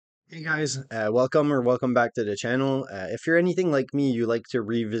Hey guys, welcome back to the channel. If you're anything like me, you like to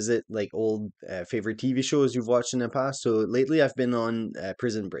revisit like old favorite TV shows you've watched in the past. So lately I've been on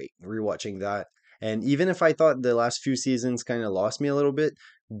Prison Break, rewatching that. And even if I thought the last few seasons kind of lost me a little bit,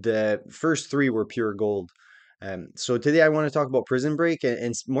 the first three were pure gold. So today I want to talk about Prison Break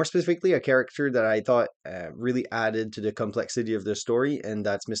and more specifically a character that I thought really added to the complexity of the story, and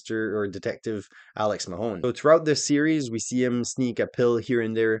that's Mr. or Detective Alex Mahone. So throughout this series, we see him sneak a pill here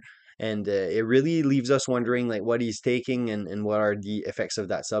and there, and it really leaves us wondering like what he's taking and what are the effects of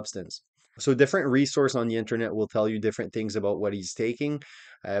that substance. So different resource on the internet will tell you different things about what he's taking,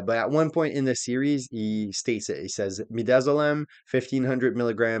 but at one point in the series he states it. He says Midazolam 1500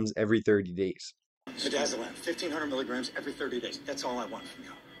 milligrams every 30 days. Midazolam, 1,500 milligrams every 30 days. That's all I want from you.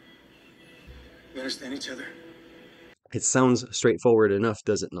 We understand each other? It sounds straightforward enough,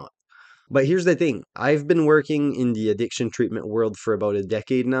 does it not? But here's the thing. I've been working in the addiction treatment world for about a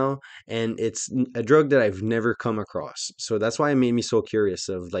decade now, and it's a drug that I've never come across. So that's why it made me so curious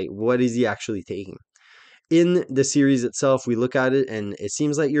of like what is he actually taking? In the series itself, we look at it and it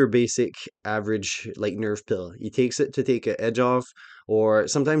seems like your basic average like nerve pill. He takes it to take an edge off, or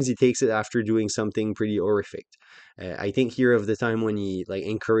sometimes he takes it after doing something pretty horrific. I think here of the time when he like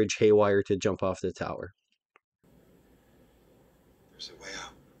encouraged Haywire to jump off the tower. There's a way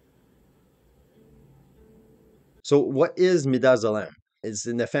out. So what is midazolam? It's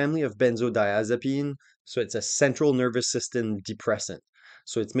in the family of benzodiazepine, so it's a central nervous system depressant.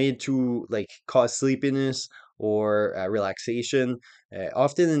 So it's made to like cause sleepiness or relaxation.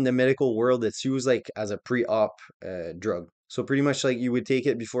 Often in the medical world, it's used like as a pre-op drug. So pretty much like you would take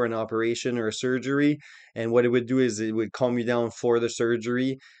it before an operation or a surgery, and what it would do is it would calm you down for the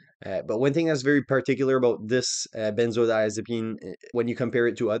surgery. But one thing that's very particular about this benzodiazepine, when you compare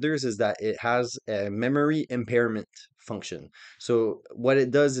it to others, is that it has a memory impairment function. So what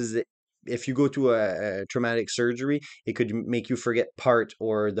it does is that if you go to a traumatic surgery, it could make you forget part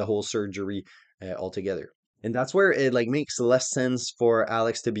or the whole surgery altogether. And that's where it like makes less sense for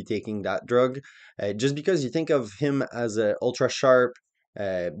Alex to be taking that drug, just because you think of him as a ultra sharp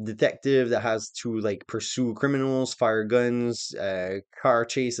detective that has to like pursue criminals, fire guns, car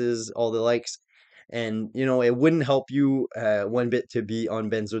chases, all the likes. And you know, it wouldn't help you one bit to be on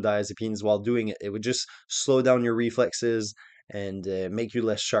benzodiazepines while doing it. It would just slow down your reflexes and make you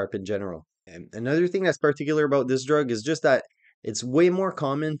less sharp in general. And another thing that's particular about this drug is just that it's way more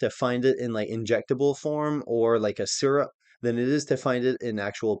common to find it in like injectable form or like a syrup than it is to find it in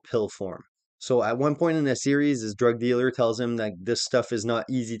actual pill form. So at one point in the series, his drug dealer tells him that this stuff is not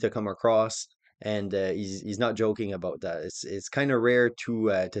easy to come across, and he's not joking about that. It's kind of rare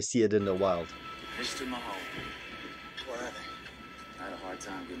to see it in the wild. Mr. Mahone. Where are they? I had a hard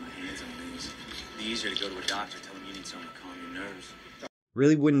time getting my hands on these. It'd be easier to go to a doctor, tell him you need something to calm your nerves.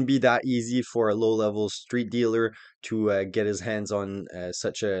 Really wouldn't be that easy for a low-level street dealer to get his hands on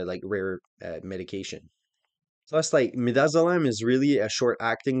such a like rare medication. Plus, like midazolam is really a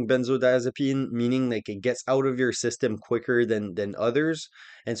short-acting benzodiazepine, meaning like it gets out of your system quicker than others,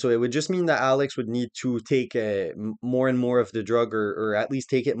 and so it would just mean that Alex would need to take more and more of the drug, or at least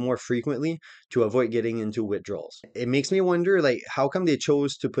take it more frequently to avoid getting into withdrawals. It makes me wonder, like, how come they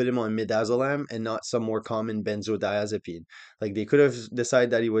chose to put him on midazolam and not some more common benzodiazepine? Like, they could have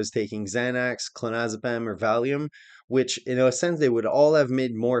decided that he was taking Xanax, clonazepam, or Valium, which in a sense they would all have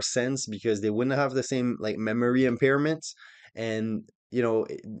made more sense because they wouldn't have the same like memory impairments, and you know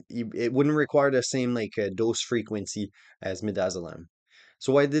it wouldn't require the same like dose frequency as midazolam.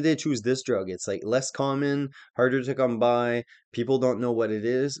 So why did they choose this drug? It's like less common, harder to come by, people don't know what it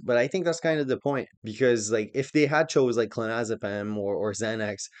is, but I think that's kind of the point, because like if they had chose like clonazepam or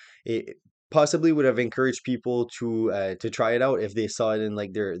Xanax, it possibly would have encouraged people to try it out if they saw it in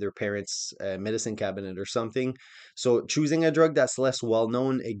like their parents' medicine cabinet or something. So choosing a drug that's less well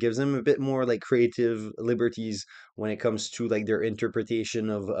known, it gives them a bit more like creative liberties when it comes to like their interpretation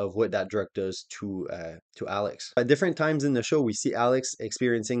of what that drug does to Alex. At different times in the show, we see Alex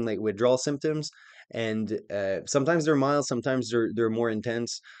experiencing like withdrawal symptoms, and sometimes they're mild, sometimes they're more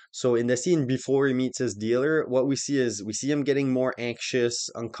intense. So in the scene before he meets his dealer, what we see is we see him getting more anxious,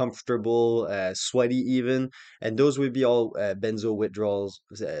 uncomfortable, sweaty even, and those would be all benzo withdrawals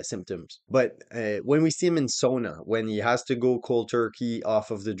symptoms. But when we see him in Sona, when he has to go cold turkey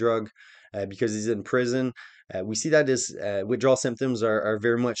off of the drug because he's in prison, we see that his withdrawal symptoms are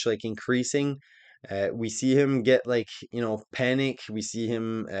very much like increasing. We see him get like, you know, panic. We see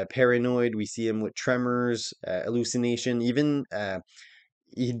him paranoid. We see him with tremors, hallucination, even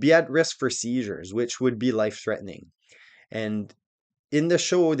he'd be at risk for seizures, which would be life-threatening. And in the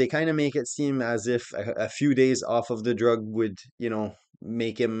show, they kind of make it seem as if a few days off of the drug would, you know,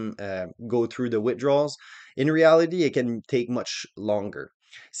 make him go through the withdrawals. In reality, it can take much longer.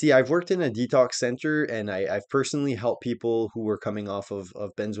 See, I've worked in a detox center and I've personally helped people who were coming off of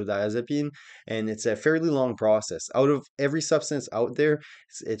benzodiazepine, and it's a fairly long process. Out of every substance out there,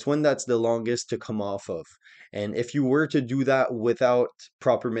 it's one that's the longest to come off of. And if you were to do that without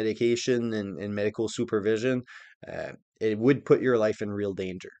proper medication and medical supervision, it would put your life in real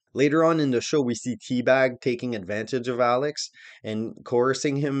danger. Later on in the show, we see Teabag taking advantage of Alex and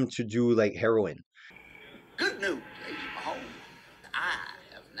coercing him to do like heroin. Good news, Lady Mahone. I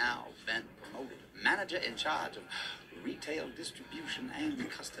have now been promoted manager in charge of retail distribution and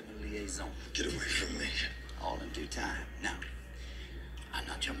customer liaison. Get away from me. All in due time. Now, I'm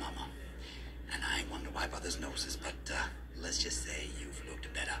not your mama, and I ain't one to wipe others' noses, but let's just say you've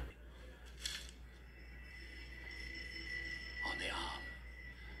looked better on the arm.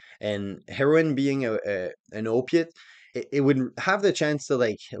 And heroin being an opiate, it would have the chance to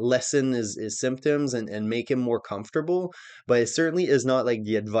like lessen his symptoms and make him more comfortable, but it certainly is not like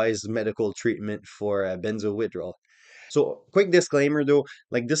the advised medical treatment for benzo withdrawal. So, quick disclaimer though,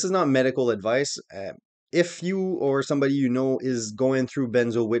 like this is not medical advice. If you or somebody you know is going through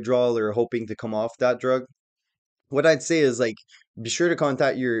benzo withdrawal or hoping to come off that drug, what I'd say is like be sure to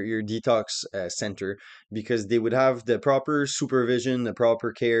contact your detox center, because they would have the proper supervision, the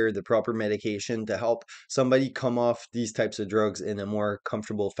proper care, the proper medication to help somebody come off these types of drugs in a more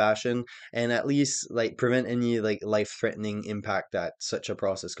comfortable fashion, and at least like prevent any like life-threatening impact that such a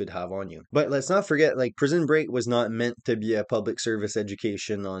process could have on you. But let's not forget, like Prison Break was not meant to be a public service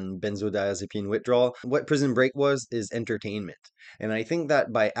education on benzodiazepine withdrawal. What Prison Break was is entertainment. And I think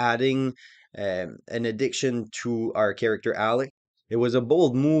that by adding an addiction to our character Alex, it was a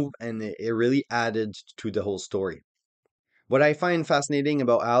bold move and it really added to the whole story. What I find fascinating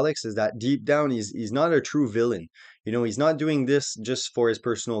about Alex is that deep down he's not a true villain. You know, he's not doing this just for his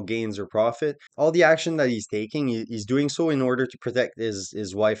personal gains or profit. All the action that he's taking, he's doing so in order to protect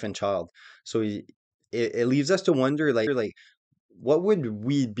his wife and child. So it leaves us to wonder like what would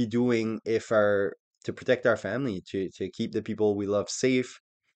we be doing if our to protect our family, to keep the people we love safe.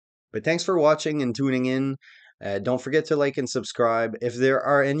 But thanks for watching and tuning in. Don't forget to like and subscribe. If there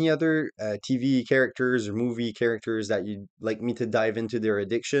are any other TV characters or movie characters that you'd like me to dive into their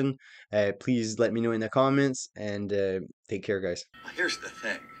addiction, please let me know in the comments, and take care, guys. Here's the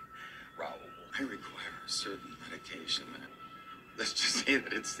thing, Raul. I require a certain medication. Let's just say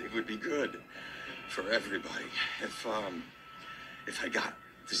that it would be good for everybody if I got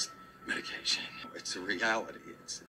this medication. It's a reality.